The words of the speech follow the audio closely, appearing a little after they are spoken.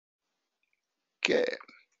Okay.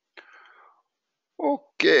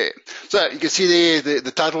 Okay, so you can see there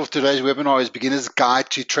the title of today's webinar is Beginner's Guide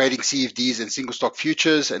to Trading CFDs and Single Stock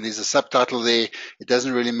Futures, and there's a subtitle there. It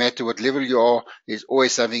doesn't really matter what level you are, there's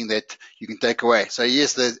always something that you can take away. So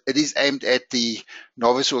yes, it is aimed at the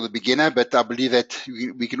novice or the beginner, but I believe that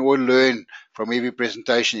we can all learn from every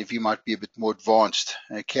presentation if you might be a bit more advanced.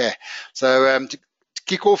 Okay, so to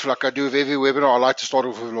kick off, like I do with every webinar, I like to start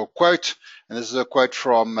off with a little quote, and this is a quote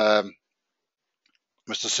from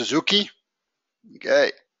Mr. Suzuki.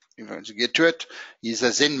 Okay, if I want to get to it, he's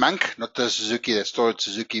a Zen monk, not the Suzuki that started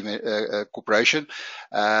Suzuki Corporation.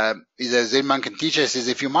 He's a Zen monk and teacher. He says,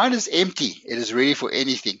 if your mind is empty, it is ready for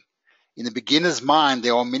anything. In the beginner's mind,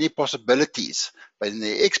 there are many possibilities, but in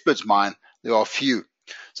the expert's mind, there are few.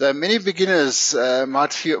 So many beginners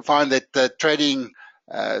might find that trading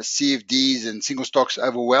CFDs and single stocks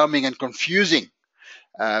overwhelming and confusing.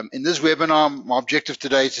 In this webinar, my objective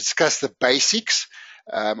today is to discuss the basics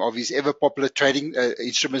of his ever popular trading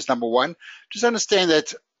instruments. Number one, just understand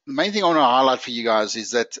that the main thing I want to highlight for you guys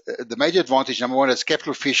is that the major advantage, number one, is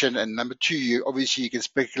capital efficient, and number two, you can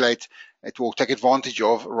speculate it will take advantage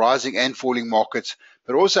of rising and falling markets.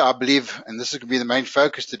 But also, I believe, and this is going to be the main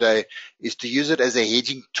focus today, is to use it as a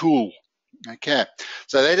hedging tool. Okay,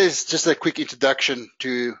 so that is just a quick introduction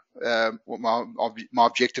to my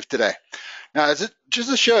objective today. Now, is it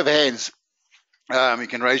just a show of hands? You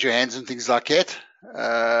can raise your hands and things like that.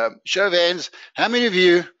 Show of hands, how many of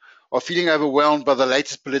you are feeling overwhelmed by the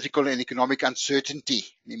latest political and economic uncertainty?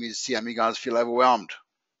 Let me see how many guys feel overwhelmed.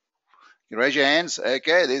 You raise your hands.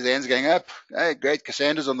 Okay, there's hands going up. Okay, great.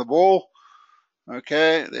 Cassandra's on the ball.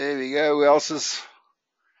 Okay, there we go.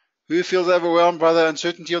 Who feels overwhelmed by the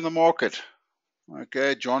uncertainty on the market?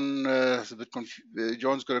 Okay, John is a bit confused.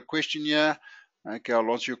 John's got a question here. Okay,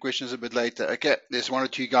 I'll answer your questions a bit later. Okay, there's one or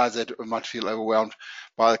two guys that might feel overwhelmed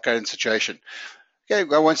by the current situation. Okay,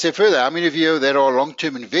 go one step further. How many of you that are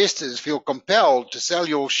long-term investors feel compelled to sell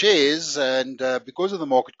your shares and because of the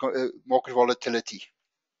market volatility?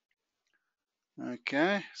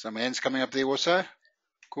 Okay, some hands coming up there also.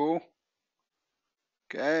 Cool.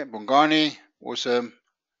 Okay, Bongani, awesome.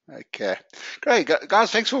 Okay, great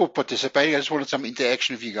guys. Thanks for participating. I just wanted some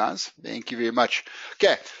interaction with you guys. Thank you very much.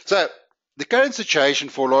 Okay, so the current situation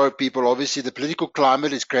for a lot of people, obviously the political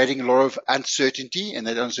climate is creating a lot of uncertainty, and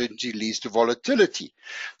that uncertainty leads to volatility.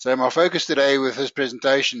 So my focus today with this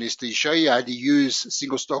presentation is to show you how to use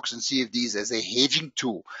single stocks and CFDs as a hedging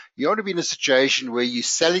tool. You want to be in a situation where you're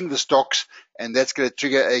selling the stocks, and that's going to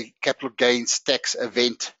trigger a capital gains tax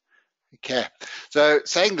event. Okay, so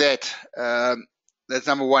saying that, that's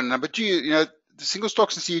number one. Number two, the single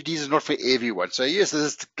stocks and CFDs is not for everyone. So yes,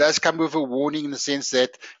 this does come with a warning in the sense that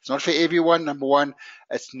it's not for everyone. Number one,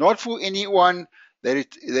 it's not for anyone that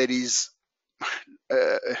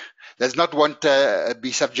does not want to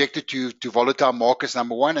be subjected to volatile markets.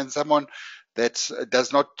 Number one, and someone that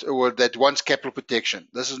does not, or that wants capital protection.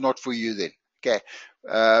 This is not for you then. Okay,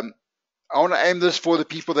 I want to aim this for the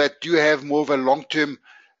people that do have more of a long-term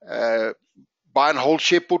buy and hold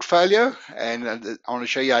share portfolio, and I want to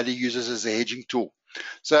show you how to use this as a hedging tool.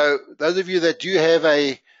 So those of you that do have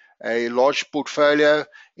a large portfolio,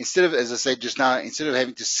 instead of, as I said just now, instead of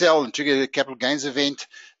having to sell and trigger the capital gains event,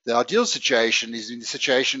 the ideal situation is in the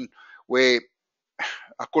situation where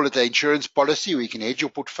I call it the insurance policy, where you can hedge your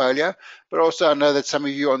portfolio. But also I know that some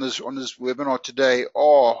of you on this webinar today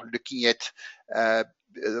are looking at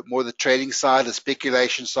more the trading side, the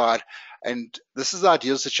speculation side. And this is the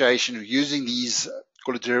ideal situation of using these,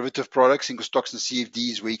 call it derivative products, single stocks and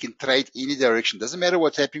CFDs, where you can trade any direction. Doesn't matter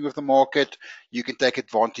what's happening with the market, you can take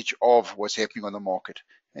advantage of what's happening on the market.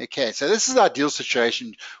 Okay, so this is the ideal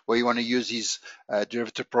situation where you want to use these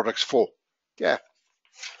derivative products for. Yeah.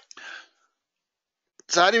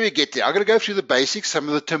 So how do we get there? I'm going to go through the basics, some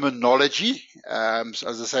of the terminology. So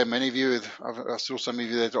as I say, many of you, I saw some of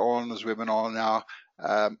you that are on this webinar now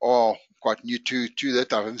are quite new to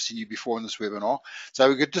that. I haven't seen you before in this webinar. So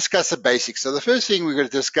we're going to discuss the basics. So the first thing we're going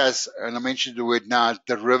to discuss, and I mentioned the word now,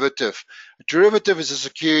 derivative. A derivative is a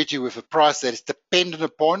security with a price that is dependent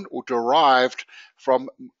upon or derived from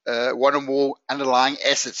one or more underlying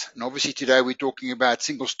assets. And obviously today we're talking about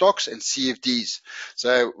single stocks and CFDs.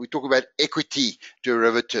 So we talk about equity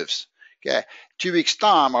derivatives. Okay. 2 weeks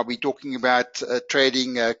time, I'll be talking about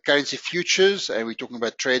trading currency futures, and we're talking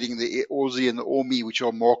about trading the Aussie and the OMI, which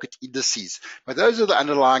are market indices. But those are the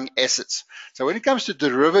underlying assets. So when it comes to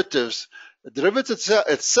derivatives, the derivative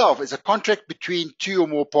itself is a contract between two or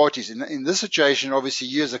more parties. In this situation, obviously,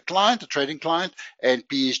 you as a client, a trading client, and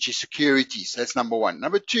PSG Securities. That's number one.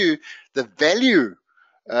 Number two, the value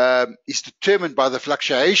is determined by the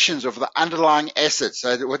fluctuations of the underlying assets.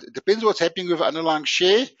 So it depends what's happening with the underlying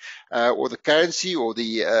share or the currency or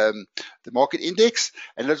the market index,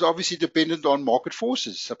 and it's obviously dependent on market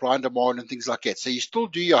forces, supply and demand, and things like that. So you still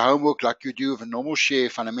do your homework like you do with a normal share,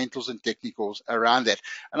 fundamentals and technicals around that,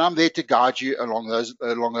 and I'm there to guide you along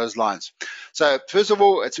those lines. So first of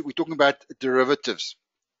all, we're talking about derivatives.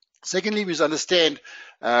 Secondly, we must understand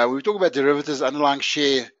when we talk about derivatives, underlying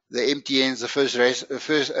share, the MTNs, the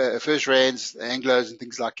first rands, the Anglos, and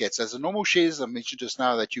things like that. So as a normal shares, I mentioned just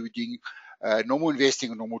now that you were doing normal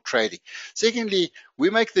investing or normal trading. Secondly, we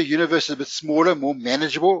make the universe a bit smaller, more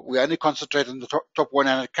manageable. We only concentrate on the top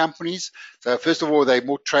 100 companies. So first of all, they're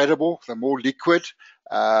more tradable, they're more liquid.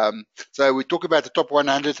 So we talk about the top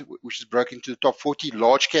 100, which is broken into the top 40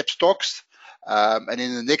 large cap stocks. And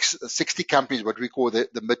in the next 60 companies, what we call the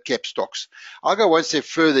mid-cap stocks. I'll go one step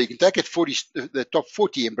further. You can take the top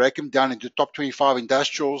 40 and break them down into top 25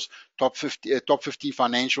 industrials, top 15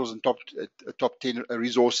 financials, and top 10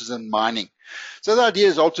 resources and mining. So the idea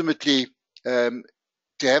is ultimately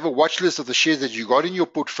to have a watch list of the shares that you got in your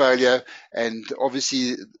portfolio, and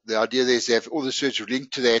obviously the idea there is to have all the search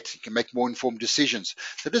linked to that. You can make more informed decisions.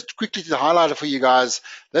 So just quickly to highlight it for you guys,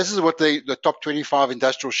 this is what the top 25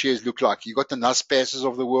 industrial shares look like. You got the Naspers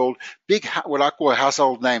of the world, big, what I call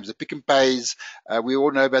household names, the Pick and Pays. We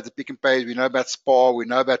all know about the Pick and Pays. We know about Spar. We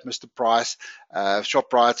know about Mr. Price,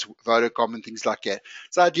 ShopRite, Vodacom, and things like that.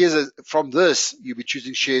 So the idea is that from this, you'll be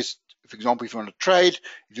choosing shares. For example, if you want to trade,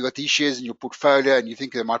 if you've got these shares in your portfolio and you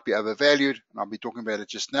think they might be overvalued, and I'll be talking about it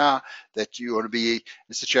just now, that you want to be in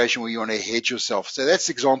a situation where you want to hedge yourself. So that's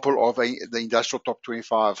an example of the industrial top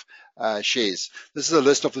 25 shares. This is a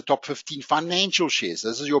list of the top 15 financial shares.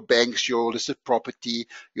 This is your banks, your listed property,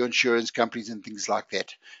 your insurance companies, and things like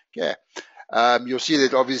that. Okay. You'll see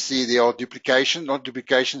that obviously there are not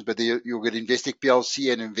duplications, but you'll get Investec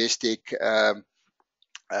PLC and Investec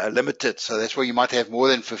Limited. So that's where you might have more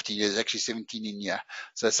than 15. There's actually 17 in here.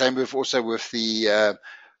 So same also with the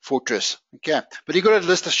Fortress. Okay. But you've got a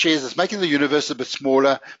list of shares that's making the universe a bit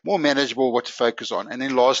smaller, more manageable, what to focus on. And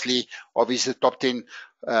then lastly, obviously the top 10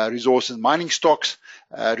 resources mining stocks.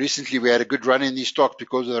 Recently we had a good run in these stocks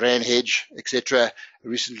because of the Rand hedge, etc.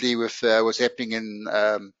 Recently with what's happening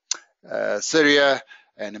in Syria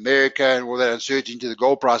and America and all that uncertainty, the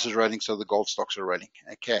gold price is running, so the gold stocks are running.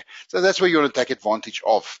 Okay, so that's where you want to take advantage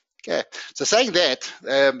of. Okay, so saying that,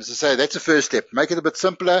 as I say, that's the first step. Make it a bit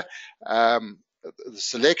simpler, the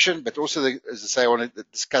selection, but also, as I say, I want to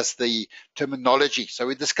discuss the terminology. So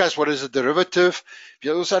we discussed what is a derivative.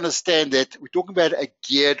 You also understand that we're talking about a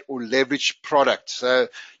geared or leveraged product. So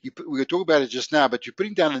we were talking about it just now, but you're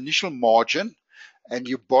putting down initial margin, and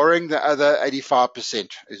you're borrowing the other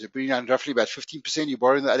 85%. As you're putting down roughly about 15%, you're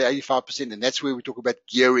borrowing the other 85%, and that's where we talk about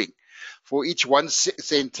gearing. For each 1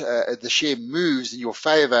 cent the share moves in your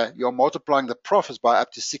favor, you're multiplying the profits by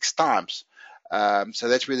up to 6 times. So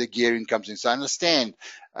that's where the gearing comes in. So I understand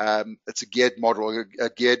it's a geared model, a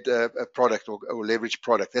geared product or leveraged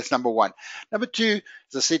product. That's number one. Number two,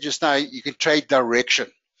 as I said just now, you can trade direction.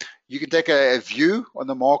 You can take a view on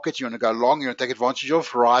the market. You want to go long, you want to take advantage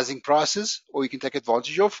of rising prices, or you can take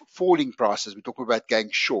advantage of falling prices. We're talking about going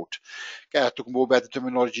short. Okay, I talk more about the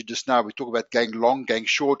terminology just now. We talk about going long, going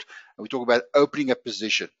short, and we talk about opening a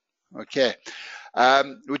position. Okay.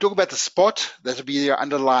 We talk about the spot. That would be the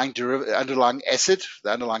underlying asset,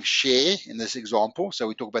 the underlying share in this example. So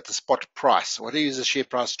we talk about the spot price. What is the share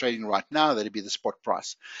price trading right now? That would be the spot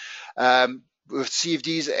price. With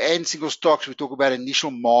CFDs and single stocks, we talk about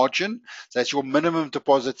initial margin. So that's your minimum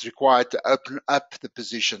deposit required to open up the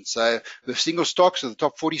position. So with single stocks, so the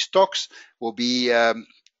top 40 stocks will be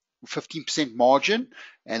 15% margin,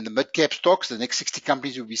 and the mid-cap stocks, the next 60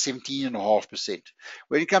 companies, will be 17.5%.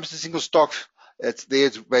 When it comes to single stocks, it's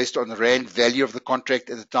based on the Rand value of the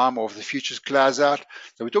contract at the time of the futures closeout.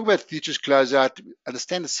 So we talk about futures closeout.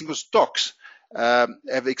 Understand that single stocks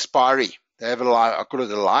have expiry. They have a life. I call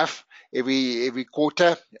it a life. Every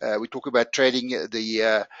quarter, we talk about trading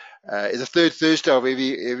the third Thursday of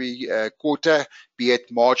every quarter, be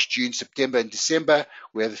it March, June, September, and December.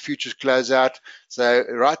 We have the futures closeout. So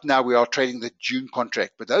right now we are trading the June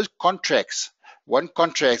contract, but those contracts, one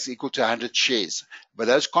contract is equal to 100 shares, but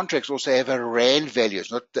those contracts also have a Rand value.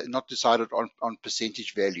 It's not decided on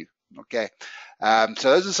percentage value. Okay, so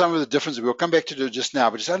those are some of the differences. We'll come back to it just now,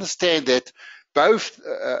 but just understand that both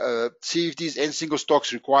CFDs and single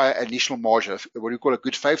stocks require initial margin, what we call a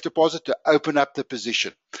good faith deposit, to open up the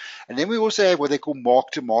position. And then we also have what they call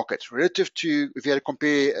mark to market. Relative to, if you had to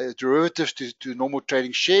compare derivatives to normal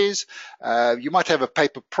trading shares, you might have a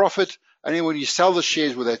paper profit Only when you sell the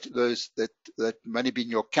shares will that money be in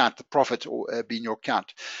your account, the profit or be in your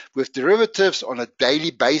account. With derivatives on a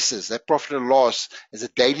daily basis, that profit and loss is a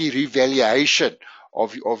daily revaluation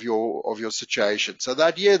of your situation. So the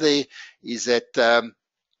idea there is that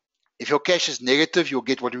if your cash is negative, you'll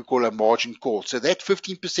get what we call a margin call. So that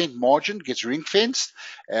 15% margin gets ring fenced.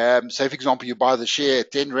 So, for example, you buy the share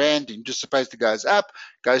at 10 Rand, and you're just supposed to goes up,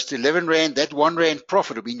 goes to 11 Rand. That 1 Rand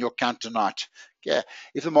profit will be in your account tonight. Okay.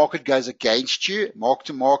 If the market goes against you, mark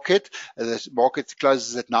to market, the market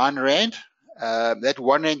closes at 9 Rand. That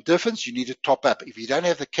 1 Rand difference, you need to top up. If you don't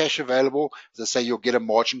have the cash available, as I say, you'll get a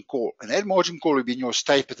margin call. And that margin call will be in your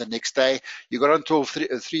statement the next day. You got until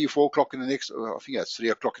 3 or 4 o'clock in the next, I think it's 3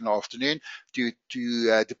 o'clock in the afternoon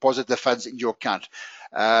to deposit the funds in your account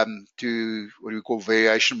to what we call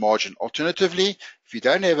variation margin. Alternatively, if you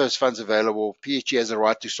don't have those funds available, PHG has a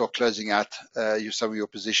right to start closing out some of your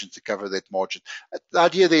positions to cover that margin. The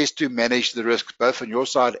idea there is to manage the risk both on your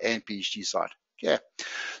side and PHG side. Okay.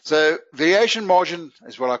 So variation margin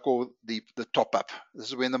is what I call the top up. This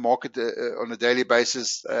is when the market on a daily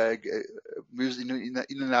basis moves in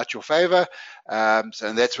and out your favor.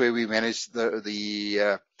 And that's where we manage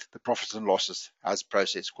the profits and losses as a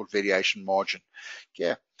process called variation margin.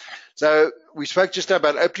 Okay. So we spoke just now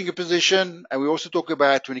about opening a position, and we also talk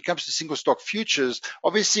about when it comes to single stock futures,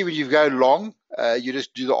 obviously when you go long, you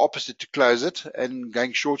just do the opposite to close it, and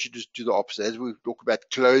going short, you just do the opposite. As we talk about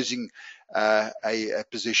closing a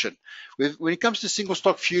position. When it comes to single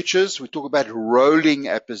stock futures, we talk about rolling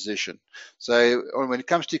a position. So when it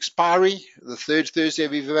comes to expiry, the third Thursday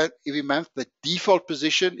of every month, the default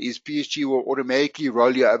position is PSG will automatically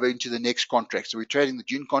roll you over into the next contract. So we're trading the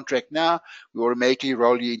June contract now, we automatically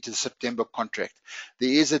roll you into the September contract. There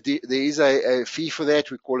is a fee for that.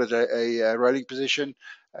 We call it a rolling position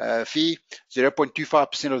fee,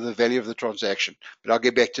 0.25% of the value of the transaction. But I'll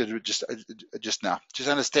get back to it just now. Just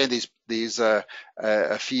understand there's a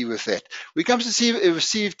fee with that. When it comes to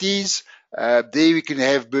CFDs, there we can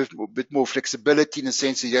have a bit more flexibility in the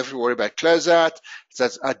sense that you don't have to worry about closeout. So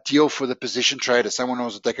that's ideal for the position trader. Someone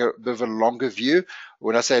wants to take a bit of a longer view.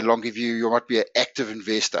 When I say longer view, you might be an active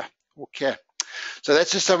investor. Okay. So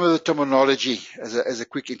that's just some of the terminology as a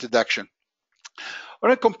quick introduction. I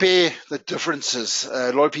want to compare the differences.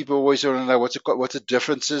 A lot of people always want to know what's the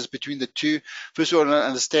differences between the two. First, we want to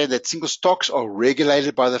understand that single stocks are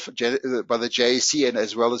regulated by the JSE and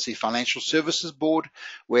as well as the Financial Services Board,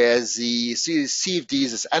 whereas the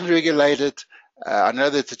CFDs is unregulated. I know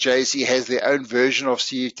that the JSE has their own version of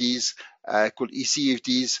CFDs called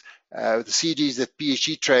eCFDs. The CFDs that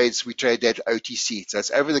PHG trades, we trade that OTC. So it's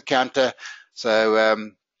over the counter.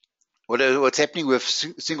 So what's happening with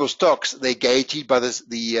single stocks, they're guaranteed by the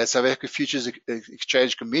South Africa Futures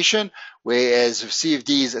Exchange Commission, whereas with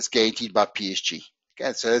CFDs, it's guaranteed by PSG.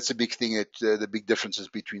 Okay, so that's a big thing, the big differences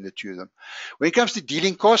between the two of them. When it comes to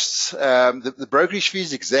dealing costs, the brokerage fee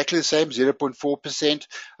is exactly the same, 0.4%.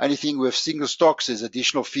 Only thing with single stocks is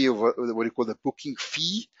additional fee of what we call the booking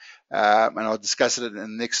fee. And I'll discuss it in the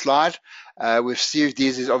next slide. With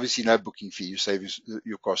CFDs, there's obviously no booking fee. You save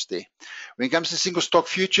your cost there. When it comes to single stock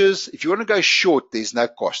futures, if you want to go short, there's no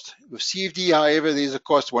cost. With CFD, however, there's a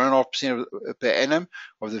cost 1.5% per annum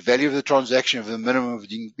of the value of the transaction, of the minimum of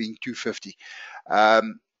being 250. As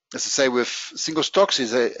I say, with single stocks,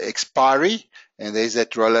 there's an expiry, and there's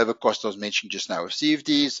that rollover cost I was mentioning just now. With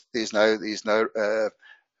CFDs, there's no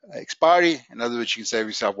expiry. In other words, you can save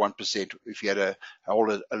yourself 1% if you had a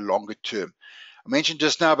hold a longer term. I mentioned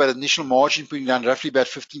just now about initial margin, putting down roughly about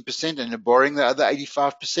 15% and you're borrowing the other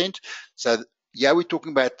 85%. So yeah, we're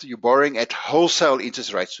talking about you're borrowing at wholesale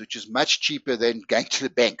interest rates, which is much cheaper than going to the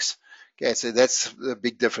banks. Okay, so that's the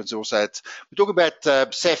big difference also. We talk about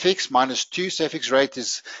SAFEX -2. SAFEX rate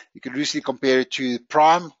is, you can loosely compare it to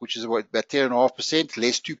prime, which is about 10.5%,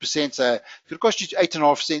 less 2%. So it could cost you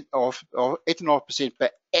 8.5%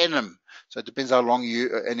 per annum. So it depends how long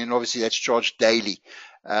and then obviously that's charged daily.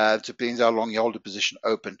 It depends how long you hold the position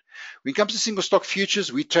open. When it comes to single stock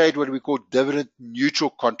futures, we trade what we call dividend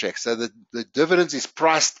neutral contracts. So the dividends is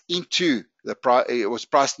priced into the price. It was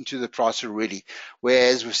priced into the price already.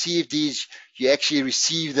 Whereas with CFDs, you actually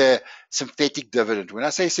receive the synthetic dividend. When I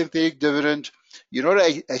say synthetic dividend, you're not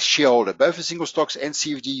a shareholder. Both for single stocks and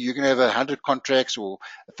CFD, you can have 100 contracts or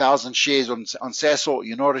 1,000 shares on Sasol.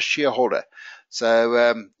 You're not a shareholder.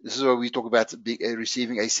 So this is what we talk about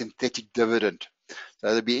receiving a synthetic dividend. So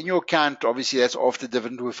they'll be in your account. Obviously, that's after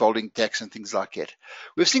dividend withholding tax and things like that.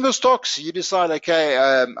 With single stocks, you decide, okay,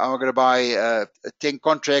 I'm going to buy 10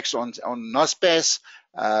 contracts on NASPAS.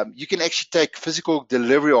 You can actually take physical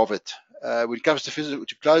delivery of it when it comes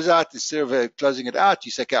to close out, instead of closing it out,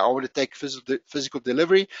 you say, okay, I want to take physical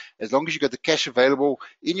delivery. As long as you've got the cash available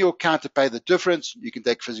in your account to pay the difference, you can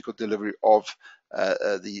take physical delivery of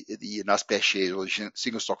the NASDAQ shares or the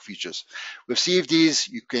single stock futures. With CFDs,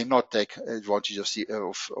 you cannot take advantage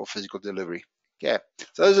of physical delivery. Okay,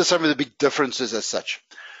 so those are some of the big differences as such.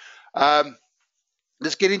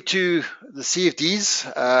 Let's get into the CFDs.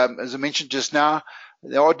 As I mentioned just now,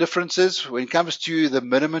 there are differences when it comes to the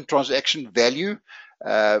minimum transaction value.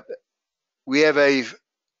 We have a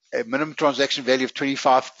minimum transaction value of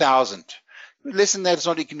 25,000. Less than that, it's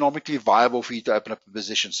not economically viable for you to open up a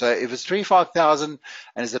position. So if it's 25,000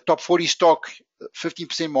 and it's a top 40 stock,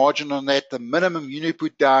 15% margin on that, the minimum you need to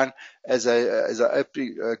put down as a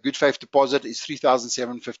good faith deposit is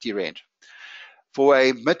 3,750 Rand. For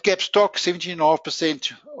a mid-cap stock,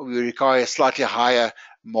 17.5%, we require a slightly higher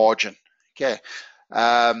margin. Okay.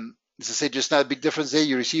 As I said just now, the big difference there,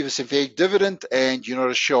 you receive a synthetic dividend and you're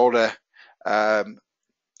not a shareholder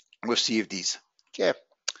with CFDs. Okay.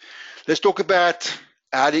 Let's talk about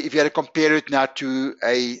if you had to compare it now to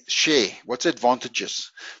a share. What's the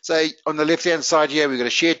advantages? So on the left-hand side here, we've got a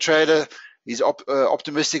share trader. He's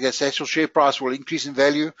optimistic that Sasol's share price will increase in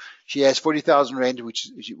value. She has 40,000 Rand, which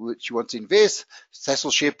she wants to invest.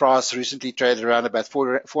 Sasol's share price recently traded around about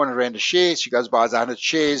 400 Rand a share. She goes buys 100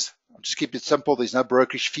 shares. I'll just keep it simple. There's no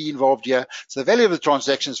brokerage fee involved here. So the value of the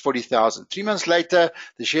transaction is 40,000. 3 months later,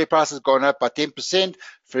 the share price has gone up by 10%.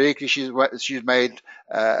 Theoretically, she's made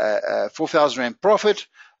 4,000 Rand profit.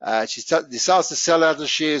 She decides to sell out the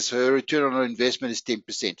shares. Her return on her investment is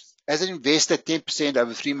 10%. As an investor, 10%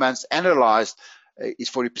 over 3 months annualized is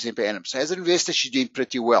 40% per annum. So as an investor, she's doing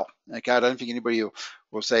pretty well. Okay, I don't think anybody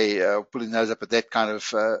will say pulling those up at that kind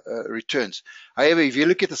of returns. However, if you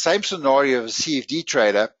look at the same scenario of a CFD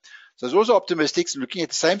trader, so it's also optimistic, looking at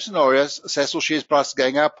the same scenarios, Sasol shares price is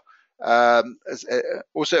going up.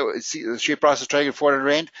 Also, the share price is trading at 400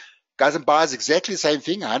 Rand. Goes and buys exactly the same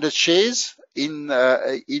thing, 100 shares in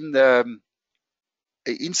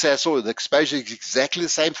Sasol. The exposure is exactly the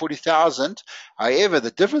same, 40,000. However, the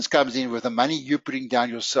difference comes in with the money you're putting down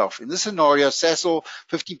yourself. In this scenario, Sasol,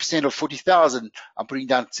 15% of 40,000, I'm putting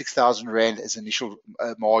down 6,000 Rand as initial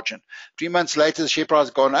margin. 3 months later, the share price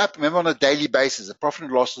has gone up. Remember, on a daily basis, the profit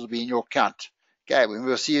and losses will be in your account. Okay, when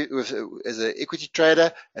we'll see it as an equity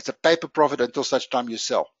trader, it's a paper profit until such time you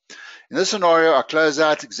sell. In this scenario, I close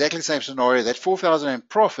out exactly the same scenario. That 4,000 Rand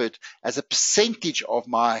profit as a percentage of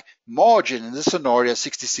my margin in this scenario,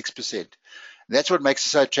 66%. And that's what makes it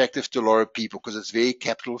so attractive to a lot of people, because it's very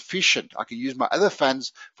capital efficient. I can use my other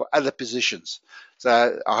funds for other positions.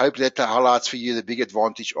 So I hope that highlights for you the big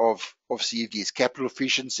advantage of CFDs, capital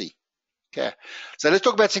efficiency. Okay, so let's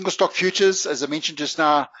talk about single stock futures. As I mentioned just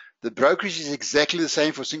now, the brokerage is exactly the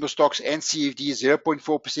same for single stocks and CFDs,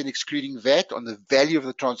 0.4% excluding VAT on the value of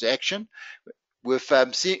the transaction. With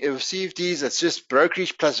CFDs, it's just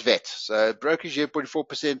brokerage plus VAT. So brokerage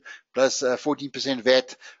 0.4% plus 14%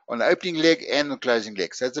 VAT on the opening leg and the closing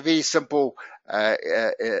leg. So it's a very simple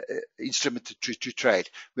instrument to trade.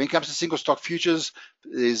 When it comes to single stock futures,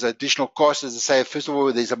 there's additional costs. As I say, first of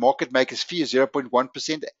all, there's a market maker's fee of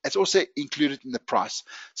 0.1%. It's also included in the price.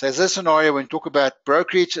 So as this scenario, when we talk about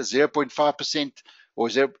brokerage, 0.5%. Or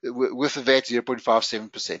with the VAT,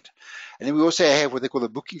 0.57%. And then we also have what they call a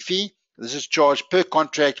booking fee. This is charged per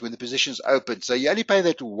contract when the position is open. So you only pay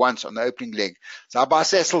that once on the opening leg. So I buy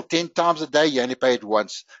Sasol 10 times a day, you only pay it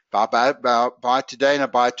once. If I buy it today and I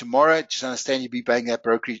buy it tomorrow, just understand you'll be paying that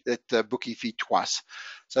booking fee twice.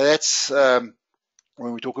 So that's when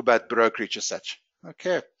we talk about brokerage as such.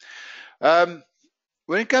 Okay.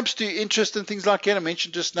 When it comes to interest and things like that, I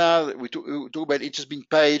mentioned just now, we talk about interest being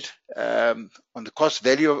paid on the cost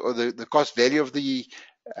value or the cost value of the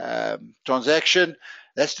transaction.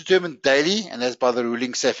 That's determined daily, and that's by the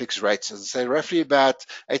ruling SAFEX rates. As I say, roughly about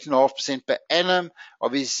 8.5% per annum.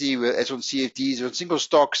 Obviously, as on CFDs, on single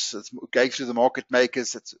stocks, it's going through the market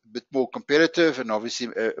makers, it's a bit more competitive and obviously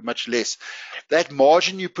much less. That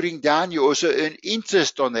margin you're putting down, you also earn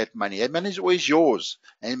interest on that money. That money is always yours.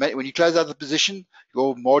 And when you close out the position,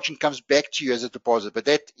 your margin comes back to you as a deposit. But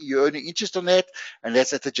that you're earning interest on that, and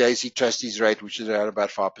that's at the JSE Trustees rate, which is around about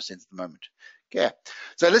 5% at the moment. Okay,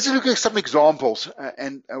 so let's look at some examples.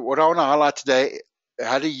 And what I want to highlight today,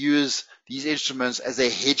 how to use these instruments as a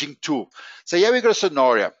hedging tool. So here we've got a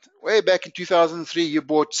scenario. Way back in 2003, you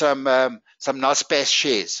bought some NASDAQ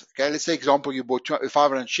shares. Okay, let's say example, you bought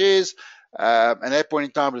 500 shares. And at that point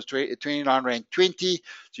in time, it was 29 Rand 20.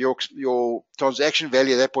 So your transaction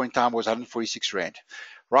value at that point in time was 146 Rand.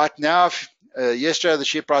 Right now, Yesterday, the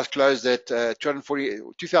share price closed at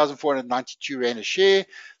 2,492 Rand a share.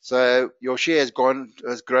 So your share has gone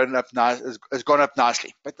up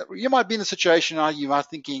nicely. But you might be in a situation now, you might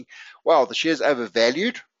be thinking, well, the share is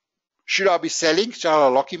overvalued. Should I be selling? Shall I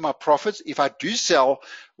lock in my profits? If I do sell,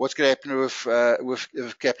 what's going to happen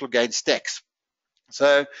with capital gains tax?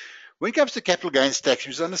 So when it comes to capital gains tax, you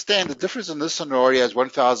must understand the difference in this scenario is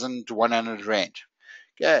 1,100 Rand.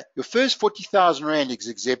 Okay, your first 40,000 Rand is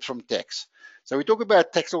exempt from tax. So we talk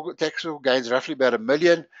about taxable gains roughly about 1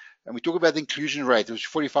 million, and we talk about the inclusion rate, which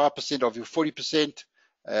is 45% of your 40%.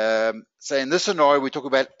 So in this scenario, we talk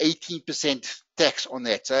about 18% tax on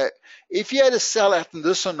that. So if you had to sell out in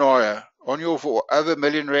this scenario on your for over 1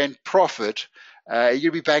 million Rand profit,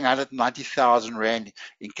 you'll be paying 190,000 Rand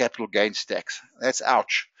in capital gains tax. That's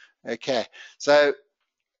ouch. Okay, so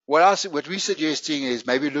what we're suggesting is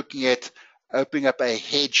maybe looking at opening up a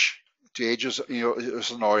hedge to hedge your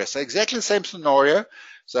scenario. So exactly the same scenario.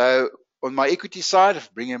 So on my equity side,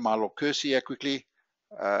 bring in my little cursor here quickly,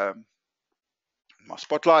 my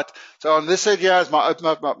spotlight. So on this side here is my open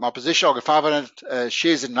up my position. I've got 500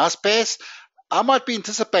 shares in Naspers. I might be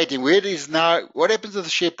anticipating where it is now. What happens if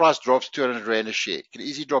the share price drops 200 Rand a share? It can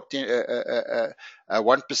easily drop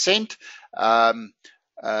 1%.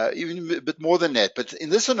 Even a bit more than that. But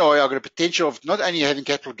in this scenario, I've got a potential of not only having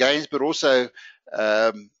capital gains, but also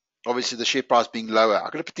obviously the share price being lower.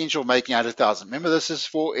 I've got a potential of making 100,000. Remember, this is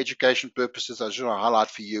for education purposes. I just want to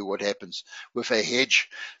highlight for you what happens with a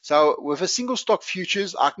hedge. So with a single stock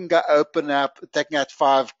futures, I can go open up, taking out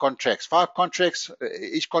 5 contracts. 5 contracts,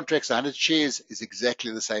 each contract's 100 shares is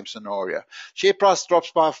exactly the same scenario. Share price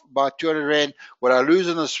drops by 200 Rand. What I lose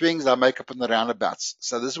in the swings, I make up in the roundabouts.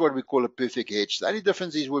 So this is what we call a perfect hedge. The only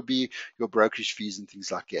difference would be your brokerage fees and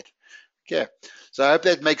things like that. Okay, so I hope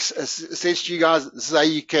that makes sense to you guys. This is how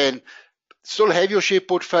you can still have your share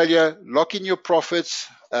portfolio, lock in your profits,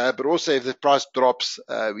 but also if the price drops,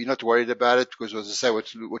 you're not worried about it because, as I say,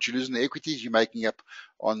 what you lose in the equities, you're making up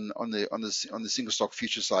on the single stock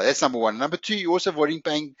future side. That's number one. Number two, you're also avoiding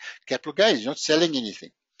paying capital gains. You're not selling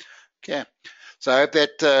anything. Okay. So I hope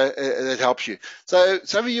that that helps you. So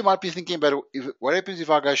some of you might be thinking about what happens if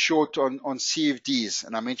I go short on CFDs,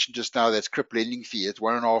 and I mentioned just now that script lending fee at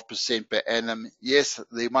 1.5% per annum. Yes,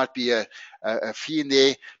 there might be a fee in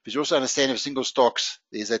there, but you also understand if single stocks,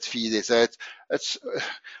 there's that fee there. So it's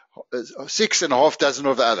 6.5 dozen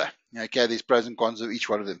of the other. Okay, there's pros and cons of each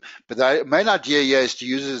one of them. But the main idea here is to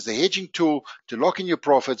use it as a hedging tool to lock in your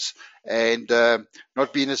profits and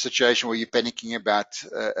not be in a situation where you're panicking about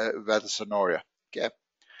the scenario. Okay, let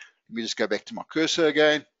me just go back to my cursor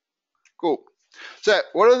again. Cool. So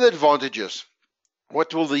what are the advantages?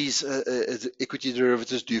 What will these equity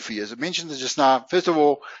derivatives do for you? As I mentioned just now, first of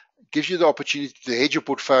all, it gives you the opportunity to hedge your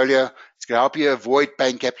portfolio. It's going to help you avoid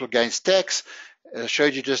paying capital gains tax. I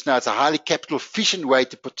showed you just now, it's a highly capital efficient way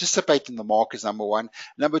to participate in the markets, number one.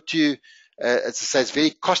 Number two, it's a very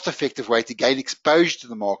cost-effective way to gain exposure to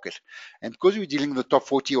the market. And because we're dealing with the top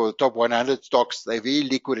 40 or the top 100 stocks, they're very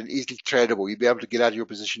liquid and easily tradable. You'll be able to get out of your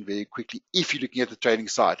position very quickly if you're looking at the trading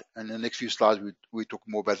side. And in the next few slides, we talk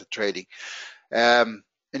more about the trading. And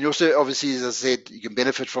you also, obviously, as I said, you can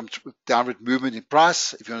benefit from downward movement in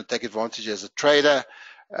price if you want to take advantage as a trader.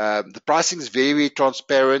 The pricing is very, very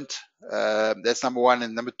transparent. That's number one.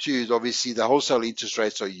 And number two is obviously the wholesale interest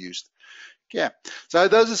rates are used. Yeah, so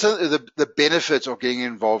those are some of the benefits of getting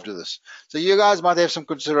involved with this. So you guys might have some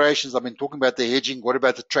considerations. I've been talking about the hedging. What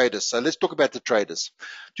about the traders? So let's talk about the traders.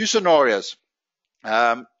 2 scenarios. You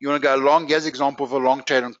want to go long. Here's an example of a long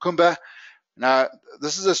trade on Kumba. Now,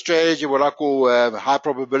 this is a strategy, what I call high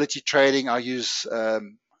probability trading. I use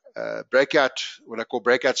breakout, what I call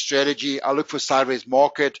breakout strategy. I look for sideways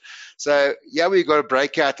market. So yeah, we got a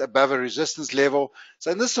breakout above a resistance level.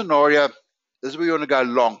 So in this scenario, this is where you want to go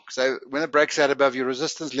long. So when it breaks out above your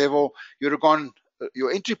resistance level, you would have gone,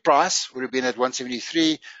 your entry price would have been at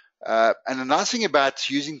 173. And the nice thing about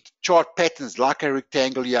using chart patterns like a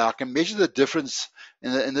rectangle here, I can measure the difference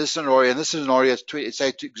in this scenario. In this scenario, it's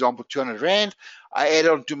say, for example, 200 Rand. I add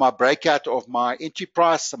on to my breakout of my entry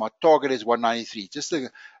price, so my target is 193. Just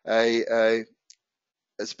a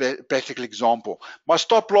practical example. My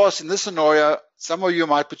stop loss in this scenario, some of you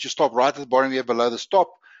might put your stop right at the bottom here below the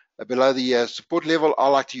stop. Below the support level, I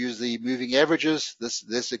like to use the moving averages.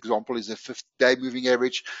 This example is a 50-day moving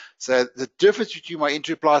average. So the difference between my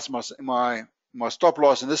entry price and my stop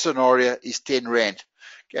loss in this scenario is 10 Rand.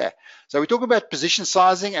 Okay, so we talk about position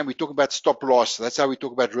sizing and we talk about stop loss. That's how we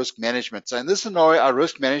talk about risk management. So in this scenario, our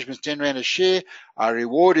risk management is 10 Rand a share. Our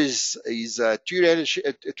reward is 2 Rand a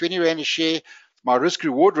share, 20 Rand a share. My risk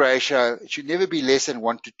reward ratio should never be less than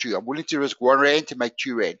 1 to 2. I'm willing to risk 1 Rand to make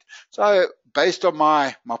 2 Rand. So based on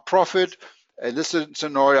my profit, in this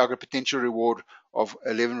scenario, I got a potential reward of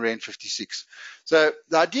 11 Rand 56. So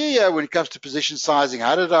the idea here when it comes to position sizing,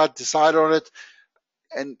 how did I decide on it?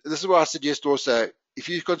 And this is what I suggest also. If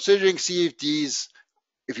you're considering CFDs,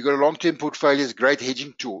 if you've got a long-term portfolio, it's a great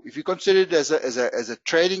hedging tool. If you consider it as a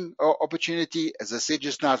trading opportunity, as I said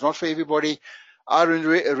just now, it's not for everybody. I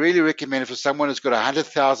really recommend it for someone who's got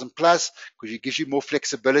 100,000 plus, because it gives you more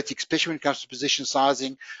flexibility, especially when it comes to position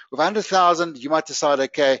sizing. With 100,000, you might decide,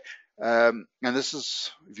 okay, and this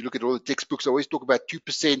is, if you look at all the textbooks, I always talk about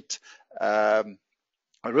 2%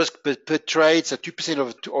 risk per trade. So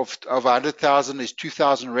 2% of 100,000 is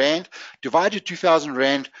 2,000 Rand. Divide your 2,000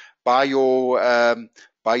 Rand by your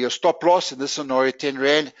stop loss. In this scenario, 10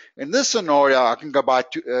 Rand. In this scenario, I can go buy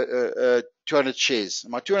 200 shares.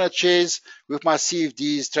 My 200 shares with my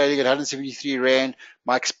CFDs trading at 173 Rand.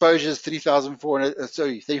 My exposure is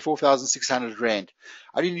 34,600 Rand.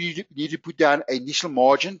 I only need to put down an initial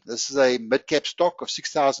margin. This is a mid-cap stock of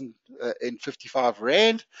 6,055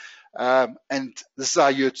 Rand. And this is how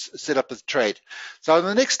you set up the trade. So on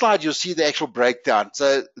the next slide, you'll see the actual breakdown.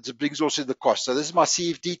 So it brings also the cost. So this is my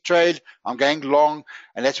CFD trade. I'm going long,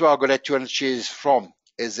 and that's where I got that 200 shares from,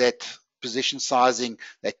 is that position sizing,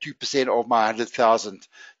 that 2% of my 100,000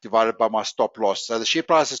 divided by my stop loss. So the share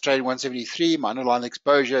price is trading 173. My underlying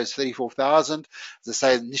exposure is 34,000. As I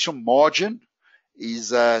say, the initial margin is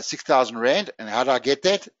 6,000 Rand. And how do I get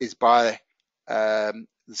that? Is by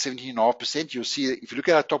 17.5%. You'll see if you look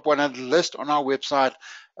at our top 100 list on our website,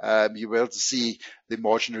 you'll be able to see the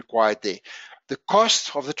margin required there. The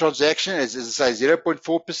cost of the transaction is, as I say,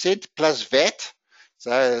 0.4% plus VAT.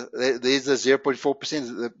 So there's the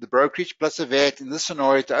 0.4%, the brokerage plus the VAT. In this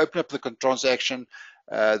scenario, to open up the transaction,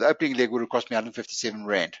 the opening leg would have cost me 157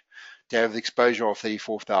 Rand to have the exposure of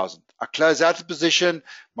 34,000. I close out the position.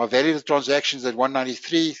 My value of the transaction is at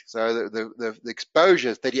 193. So the exposure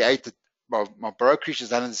is 38. My brokerage is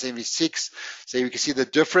 176. So you can see the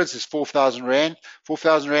difference is 4,000 Rand.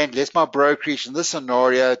 4,000 Rand less my brokerage in this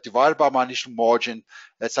scenario divided by my initial margin.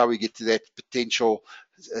 That's how we get to that potential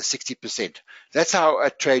 60%. That's how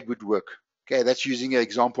a trade would work. Okay, that's using an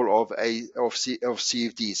example of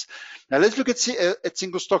CFDs. Now let's look at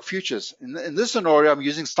single stock futures. In this scenario, I'm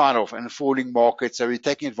using Steinhoff and a falling market, so we're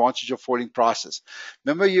taking advantage of falling prices.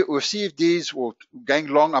 Remember, with CFDs, or going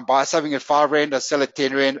long, I buy something at 5 Rand, I sell at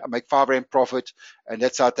 10 Rand, I make 5 Rand profit, and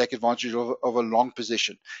that's how I take advantage of a long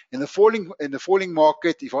position. In the falling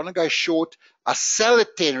market, if I want to go short, I sell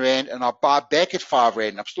at 10 Rand and I buy back at 5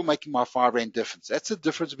 Rand. I'm still making my 5 Rand difference. That's the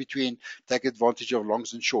difference between taking advantage of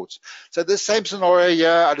longs and shorts. So this same scenario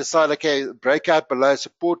here, I decide, okay, breakout below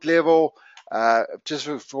support level. Just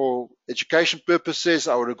for education purposes,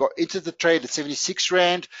 I would have got into the trade at 76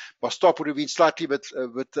 Rand. My stop would have been slightly bit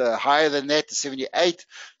higher than that, 78.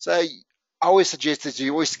 So I always suggest that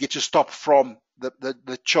you always get your stop from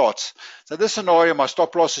the charts. So this scenario, my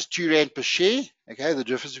stop loss is 2 Rand per share. Okay, the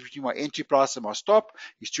difference between my entry price and my stop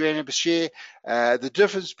is 2 Rand per share. The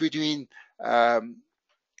difference between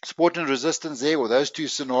support and resistance there, or those two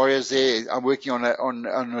scenarios there, I'm working on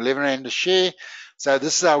 11 Rand a share. So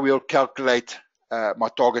this is how we'll calculate my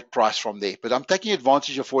target price from there. But I'm taking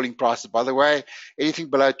advantage of falling prices. By the way, anything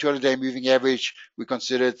below 200-day moving average, we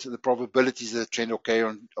consider it the probabilities of the trend will carry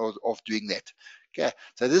on of doing that. Okay,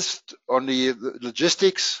 so this on the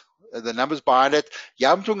logistics, the numbers behind it.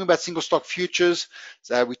 Yeah, I'm talking about single stock futures.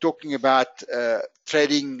 So we're talking about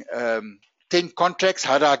trading 10 contracts.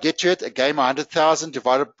 How do I get to it? Again, my 100,000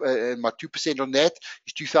 divided my 2% on that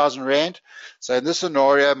is 2,000 Rand. So in this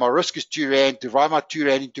scenario, my risk is 2 Rand. Divide my 2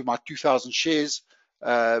 Rand into my 2,000 shares,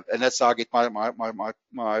 and that's how I get my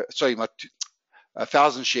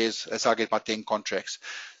 1,000 shares. That's how I get my 10 contracts.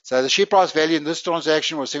 So the share price value in this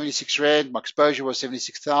transaction was 76 Rand. My exposure was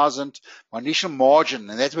 76,000. My initial margin,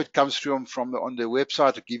 and that's what comes from on the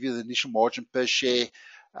website to give you the initial margin per share,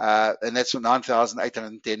 and that's for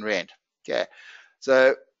 9,810 Rand. Okay,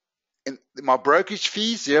 so in my brokerage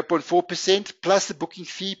fee, 0.4%, plus the booking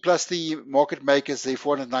fee, plus the market makers, the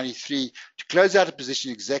 493. To close out a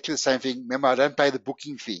position, exactly the same thing. Remember, I don't pay the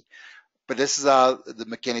booking fee, but this is how the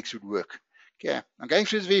mechanics would work. Okay, I'm going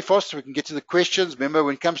through this very fast so we can get to the questions. Remember,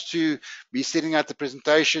 when it comes to me setting out the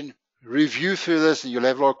presentation, review through this and you'll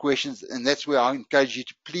have a lot of questions, and that's where I encourage you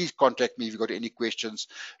to please contact me if you've got any questions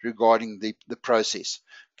regarding the process.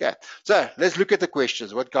 Okay, so let's look at the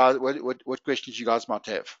questions. What questions you guys might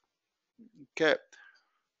have? Okay.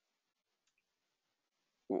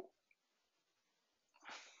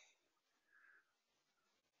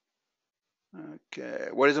 Okay,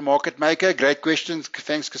 what is a market maker? Great question.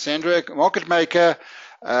 Thanks, Cassandra. Market maker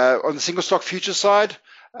on the single stock future side,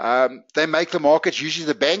 They make the markets, usually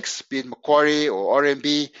the banks, be it Macquarie or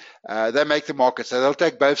RMB, they make the market. So they'll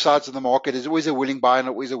take both sides of the market. There's always a willing buyer and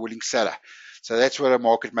always a willing seller. So that's what a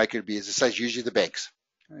market maker would be. As I say, it's usually the banks.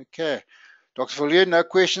 Okay. Dr. Follier, no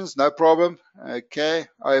questions, no problem. Okay.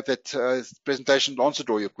 I hope that presentation answered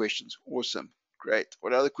all your questions. Awesome. Great.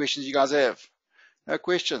 What other questions you guys have? No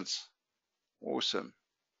questions. Awesome.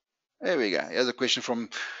 There we go. Here's a question from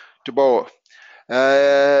Tabo.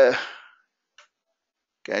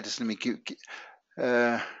 Okay, just let me keep.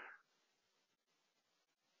 Okay,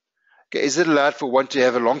 is it allowed for one to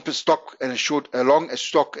have a long stock and a long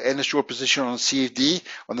stock and a short position on CFD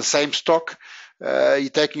on the same stock? You're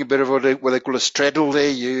taking a bit of what they call a straddle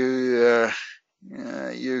there.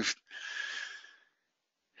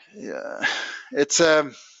 It's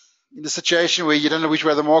in the situation where you don't know which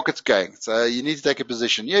way the market's going, so you need to take a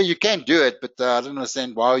position. Yeah, you can do it, but I don't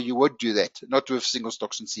understand why you would do that. Not with single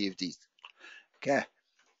stocks and CFDs. Okay.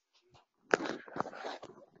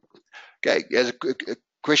 Okay, here's a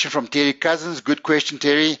question from Terry Cousins. Good question,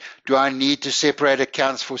 Terry. Do I need to separate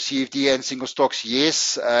accounts for CFD and single stocks?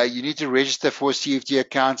 Yes, you need to register for CFD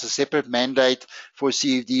accounts, a separate mandate for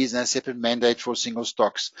CFDs and a separate mandate for single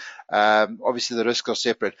stocks. Obviously, the risks are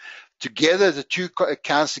separate. Together, the two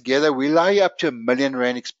accounts together, we allow you up to R1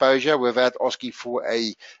 million exposure without asking for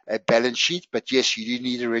a balance sheet. But yes, you do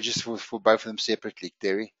need to register for both of them separately,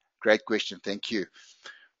 Terry. Great question. Thank you.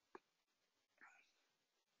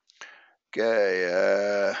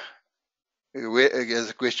 Okay, there's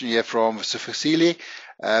a question here from Sufasili.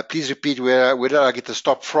 Please repeat where did I get the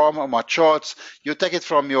stop from on my charts? You'll take it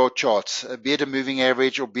from your charts, be it a moving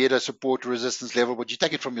average or be it a support resistance level, but you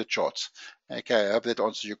take it from your charts. Okay, I hope that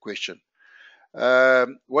answers your question.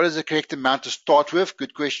 What is the correct amount to start with?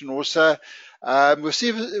 Good question also. We'll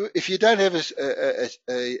see if you don't have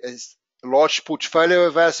a large portfolio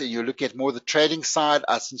of us and you look at more the trading side,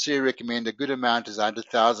 I sincerely recommend a good amount is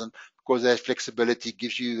 100,000 because that flexibility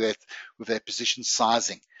gives you that with that position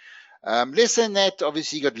sizing. Less than that,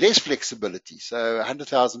 obviously you got less flexibility, so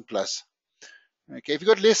 100,000 plus. Okay, if you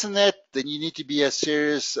got less than that, then you need to be a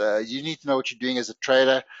serious, you need to know what you're doing as a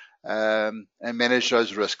trader and manage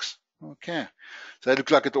those risks. Okay, so that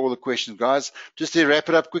looks like it's all the questions, guys. Just to wrap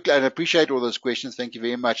it up quickly, and I appreciate all those questions. Thank you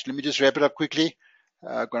very much. Let me just wrap it up quickly.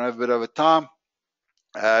 Gone over a bit over time.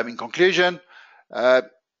 In conclusion,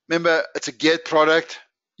 remember, it's a geared product.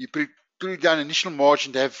 You put down initial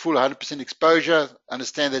margin to have full 100% exposure.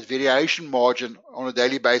 Understand that variation margin on a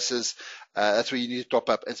daily basis. That's where you need to top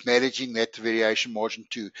up. It's managing that variation margin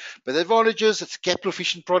too. But the advantages, it's a capital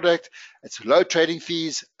efficient product. It's low trading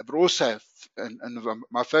fees, but also, and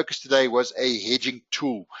my focus today was a hedging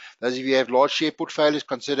tool. Those of you who have large share portfolios,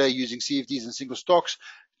 consider using CFDs and single stocks.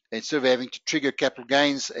 Instead of having to trigger capital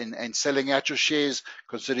gains and selling out your shares,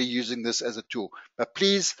 consider using this as a tool. But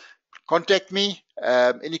please contact me.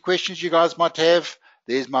 Any questions you guys might have,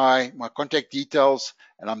 there's my contact details,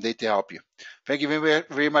 and I'm there to help you. Thank you very,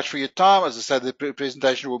 very much for your time. As I said, the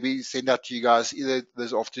presentation will be sent out to you guys either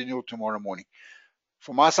this afternoon or tomorrow morning.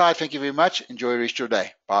 From my side, thank you very much. Enjoy the rest of your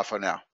day. Bye for now.